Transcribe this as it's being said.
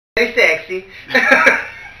Very sexy.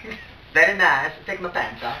 Very nice. Take my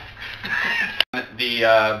pants off. The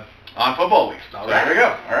on football week. All So right. there we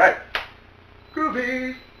go. All right.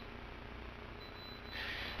 Groovy.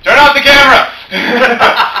 Turn off the camera.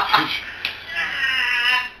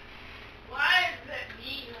 Why is it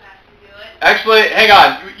me who has to do it? Actually, hang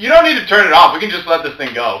on. You don't need to turn it off. We can just let this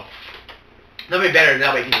thing go. That'll be better.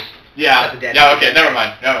 That way you can just Yeah. cut the dead. Yeah. Okay. Never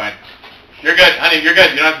mind. Never mind. You're good, honey. You're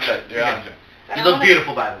good. You don't have to do it. You don't have to. You look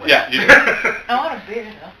beautiful, by the way. Yeah. You do. I want a beer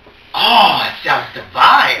though. Oh, it sounds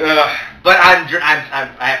divine. But I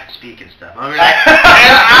have to speak and stuff. I mean,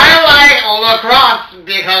 I like lacrosse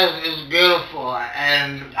because it's beautiful,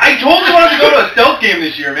 and I told you I wanted to go to a stealth game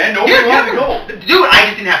this year, man. Nobody wanted to go. Dude, I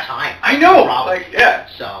just didn't have time. I know. Problem. Like, yeah.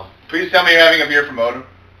 So. Please tell me you're having a beer from Odom.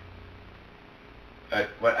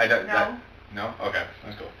 What? I don't. No. No. Okay.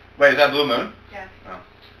 That's cool. Wait, is that Blue Moon? Yeah. Oh.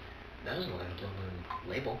 That doesn't look like a Blue Moon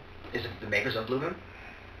label. Is it the makers of Blue Moon?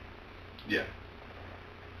 Yeah.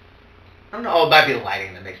 I don't know. Oh, it might be the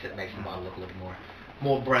lighting that makes the bottle look a little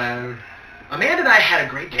more brown. Amanda and I had a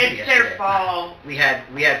great day It's yesterday. their fault. We had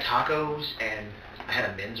tacos, and I had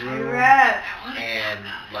a men's I room, read. and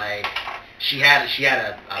like she had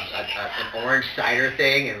an orange cider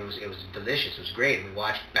thing, and it was delicious. It was great. And we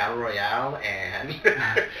watched Battle Royale, and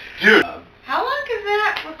Dude. How long does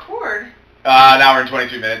that record? An hour and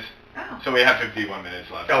 22 minutes. Oh. So we have 51 minutes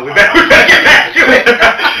left. oh, we better get back to it.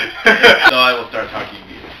 So I will start talking in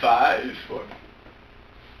 5, 4.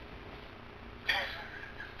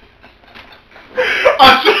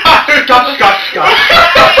 I'm sorry. Scotch.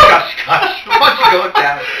 What's going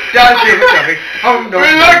down? Down here, coming. Oh no. We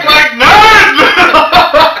look like nerds.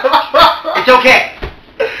 It's okay.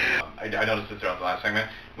 I noticed this throughout the last segment.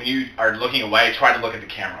 When you are looking away, try to look at the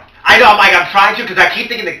camera. I know, I'm trying to, because I keep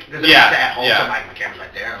thinking that there's at home, so my camera's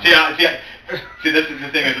right there. See, this is the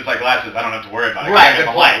thing is, it's like glasses. I don't have to worry about it. Right, I'm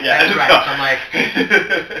good light. point. Yeah, That's right. So I'm like,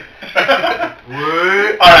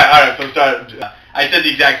 what? All right. So start. I said the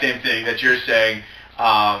exact same thing that you're saying.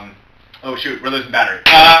 Oh shoot, we're losing battery.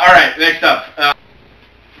 All right, next up.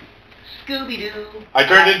 Scooby-Doo. I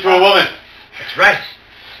turned into a woman. That's right.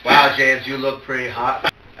 Wow, James, you look pretty hot.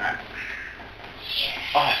 All right.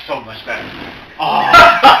 Oh, so much better. Oh.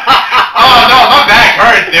 Oh no, my back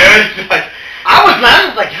hurts, dude. Like, I was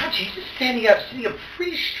like, oh, Jesus is sitting up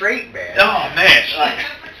pretty straight, man. oh man. Like,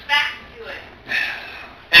 Push back to it.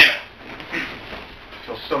 anyway, I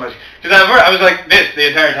feel so much because I was like this the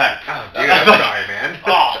entire time. Oh, dude, I'm sorry, man.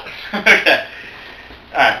 Oh. Okay.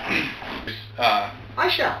 All right. I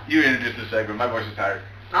shall. You introduce the segment. My voice is tired.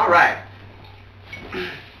 All right. All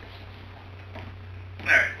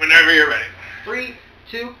right. Whenever you're ready. 3,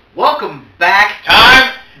 2, welcome back.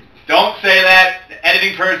 Time. Don't say that.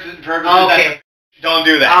 Editing purposes. Okay. Don't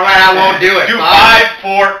do that. All right, I won't do it. Do Fine.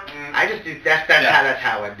 5, 4. I just do. That's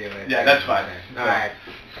how I do it. Yeah, that's fine. All right.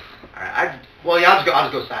 All right. Well, yeah, I'll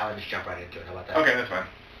just go silent. Just jump right into it. How about that? Okay, that's fine.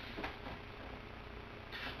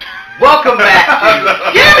 Welcome back.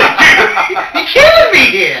 You're killing me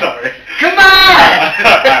here. Sorry. Come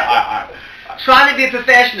on. Trying to be a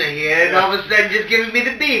professional here, and all of a sudden just giving me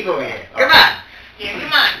the beef over here. Come on. Yeah,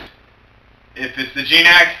 come on. If it's the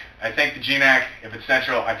GNAC, I thank the GNAC. If it's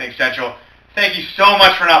Central, I thank Central. Thank you so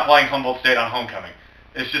much for not playing Humboldt State on homecoming.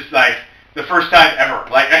 It's just like the first time ever.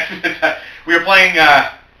 Like we were playing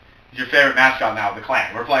your favorite mascot now, the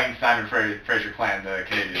Klan. We're playing Simon Fraser Klan, the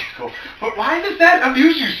Canadian school. But why does that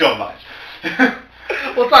amuse you so much?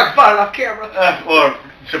 We'll talk about it off camera. Or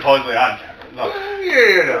supposedly on camera. No.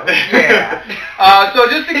 Yeah. So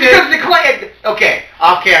just in case. Because the Klan. Okay,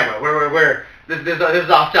 off camera. This is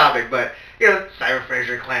off topic, but Simon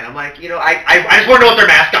Fraser Klan. I'm like, I just want to know what their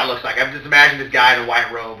mascot looks like. I'm just imagining this guy in a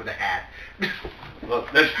white robe with a hat. Well,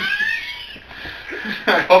 I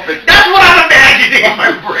hope it's. That's what I'm imagining in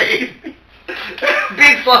my brain.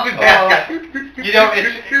 Big fluffy mascot. I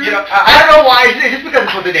don't know why. It's just because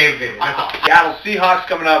it's what the name of it is. That's all. Seattle Seahawks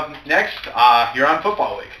coming up next. You're on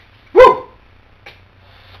football week. Woo!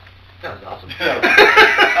 That was awesome. Alright.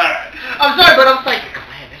 I'm sorry, but I was like,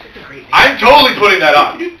 Klan, that's a great name. I'm totally putting that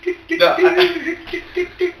on. I'm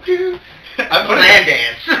putting Klan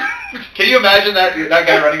dance. Can you imagine that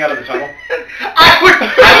guy running out of the tunnel? I would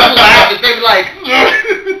laugh and they'd be like,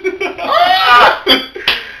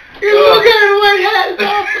 you look at the white hat. It's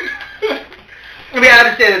awesome. I mean, I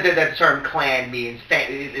understand that the term Klan means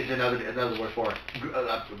is another word for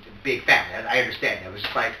a big family. I understand that. It was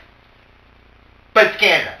just like, but it's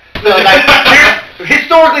Canada. So like,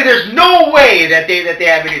 historically, there's no way that they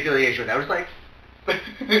have any affiliation with that. I was like,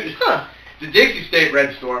 huh. The Dixie State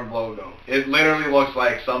Red Storm logo. It literally looks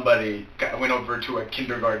like somebody went over to a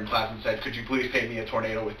kindergarten class and said, "Could you please paint me a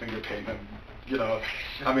tornado with finger paint?" You know,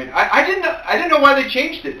 I mean, I didn't know why they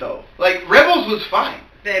changed it though. Like Rebels was fine.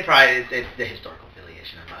 They probably it's the historical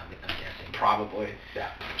affiliation. I'm guessing. Probably.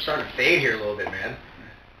 Yeah. I'm starting to fade here a little bit, man.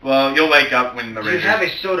 Well, you'll wake up when the Do you Raiders. have a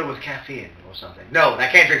soda with caffeine or something? No, I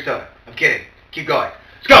can't drink soda. I'm kidding. Keep going.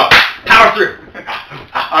 Let's go. Power through.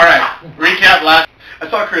 All right. Recap last. I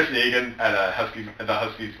saw Chris Egan at the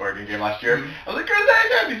Huskies Oregon game last year. I was like, Chris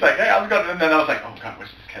Egan. He's like, hey, how's it going? And then I was like, oh God,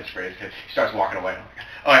 what's this catchphrase? He starts walking away.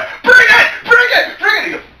 I'm like, oh yeah, bring it.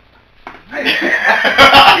 He goes.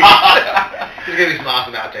 He's gonna be some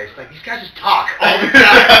awesome outtakes. Like these guys just talk all the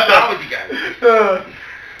time. What's wrong with you guys?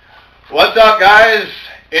 What's up, guys?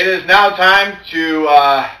 It is now time to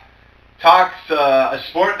talk a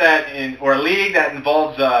sport or a league that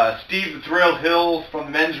involves Steve the Thrill Hill from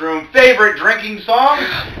the men's room favorite drinking song.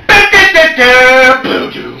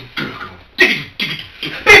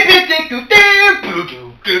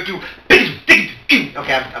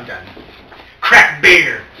 Okay, I'm done. Crack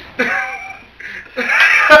beer. Let's do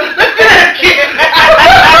that again.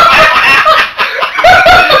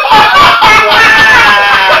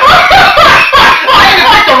 I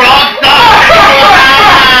picked the wrong side.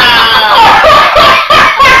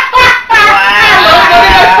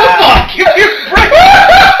 Give me a break.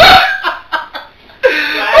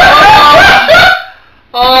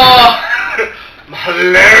 Oh,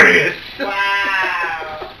 hilarious. Wow.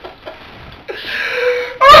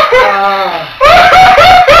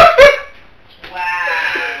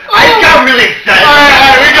 I got really excited. All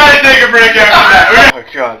right, we gotta take a break after that. Oh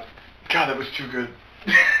God, that was too good.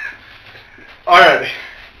 All right.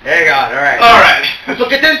 Hang on, all right. All right.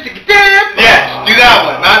 Look at this. Yes, do that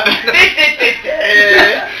one. Not the.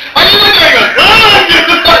 I just look like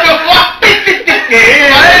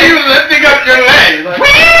why are you lifting up your legs?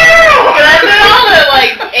 That's all the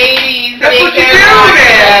like 80s. That's what you do,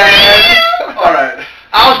 man. All right.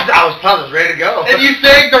 I was ready to go. And you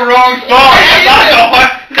sang the wrong song.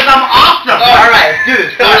 Because I'm awesome. All right, let's do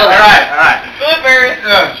this. All right. Bloopers.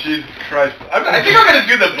 Oh, Jesus Christ. I think I'm gonna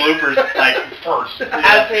do the bloopers like first.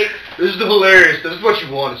 Outtakes. This is hilarious. This is what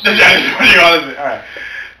you want to see. That's what you want to do. All right.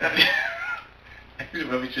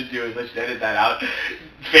 What we should do is let's edit that out.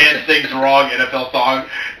 Fan sings wrong NFL song.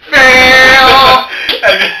 Fail.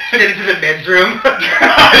 Get into the men's room.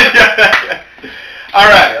 All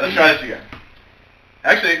right, let's try this again.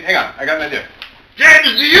 Actually, hang on. I got an idea.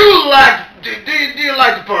 James, do you like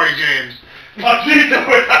the party, James? Oh, Jesus.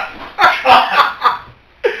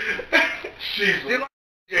 Do you like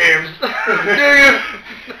James? Do you?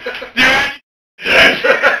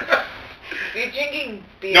 You're drinking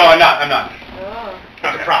beer. No, I'm not. Oh.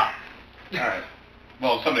 It's a prop. All right.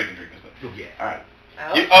 Well, somebody can drink this. Then. Oh, yeah. All right.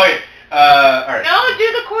 Oh. All right. No,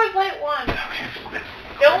 do the Coors Light one.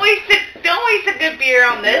 Don't waste a good beer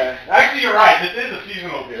on this. Yeah. Actually, you're right. This is a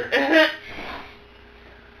seasonal beer.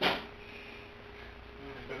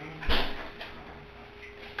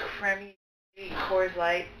 Creamy Coors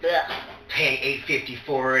Light. Ugh. Paying $8.50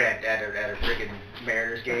 for it at a freaking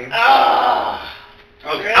Mariners game. Oh.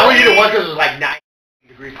 Okay. I only did it once because it was like 9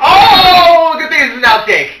 degrees. Oh, good thing it's an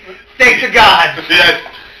outtake. Thanks to God. Yes.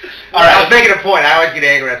 All right, I was making a point. I always get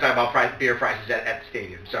angry when I talk about beer prices at the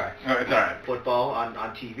stadium. Sorry. Oh, it's all right. Football on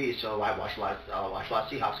TV, so I watch a lot of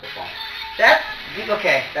Seahawks football. That's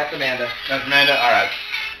okay. That's Amanda. That's Amanda. All right.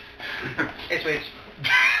 Hey, sweets.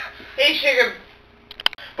 Hey, sugar.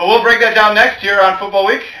 But we'll break that down next here on Football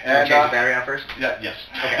Week. And change the battery out first. Yeah. Yes.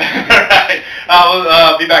 Okay. All right.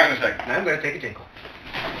 We'll be back in a second. Now I'm going to take a tinkle.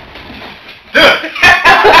 Do it.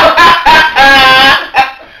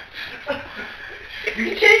 You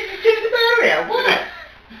can change the battery out. What?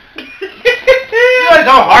 You realize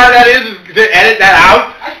how hard that is to edit that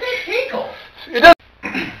out? I say tinkle. It does.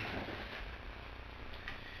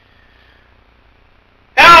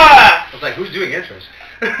 I was like, who's doing intros?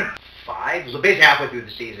 5? So basically halfway through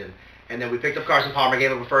the season. And then we picked up Carson Palmer,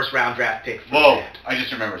 gave him a first round draft pick. Whoa, I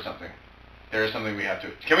just remembered something. There is something we have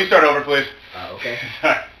to... Can we start over, please? Okay.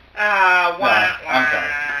 I'm sorry.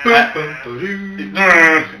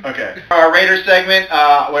 Okay. Our Raiders segment,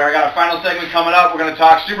 where I got a final segment coming up. We're going to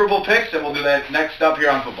talk Super Bowl picks, and we'll do that next up here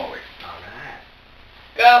on Football Week.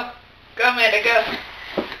 Alright. Go, Amanda, go.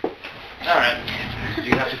 All right. Do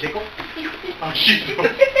you have to tinkle? Oh, Jesus.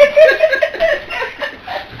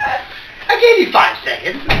 I gave you 5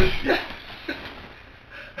 seconds.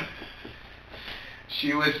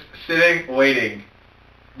 She was sitting, waiting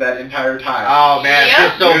that entire time. Oh man, Yeah. I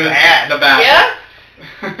feel so bad. The bathroom.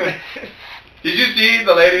 Yeah? Did you see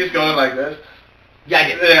the ladies going like this? Yeah, I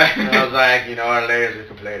did. Yeah. And I was like, our ladies are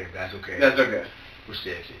complaining. That's okay. That's okay. We're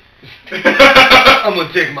sexy. I'm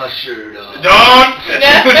gonna take my shirt off. Don't!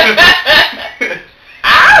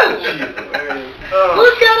 Ow!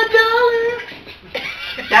 Who's got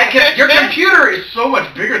 $1? Your computer is so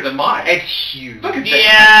much bigger than mine. It's huge. Look at that.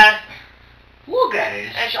 Yeah. Look at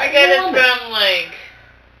it. I got it from like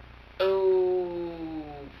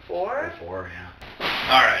 04? 4, yeah.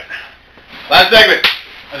 All right. Last segment.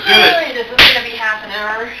 Let's do this. This is gonna be half an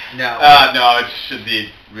hour. No. No, it should be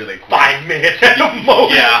really quick. 5 minutes at the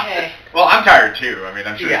most. Yeah. Okay. Well, I'm tired too. I mean,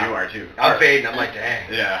 I'm sure Yeah. you are too. I'm fading. I'm like,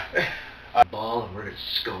 dang. Yeah. Ball and we're gonna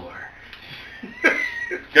score.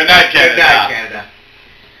 Good night, Canada. Good night, Canada.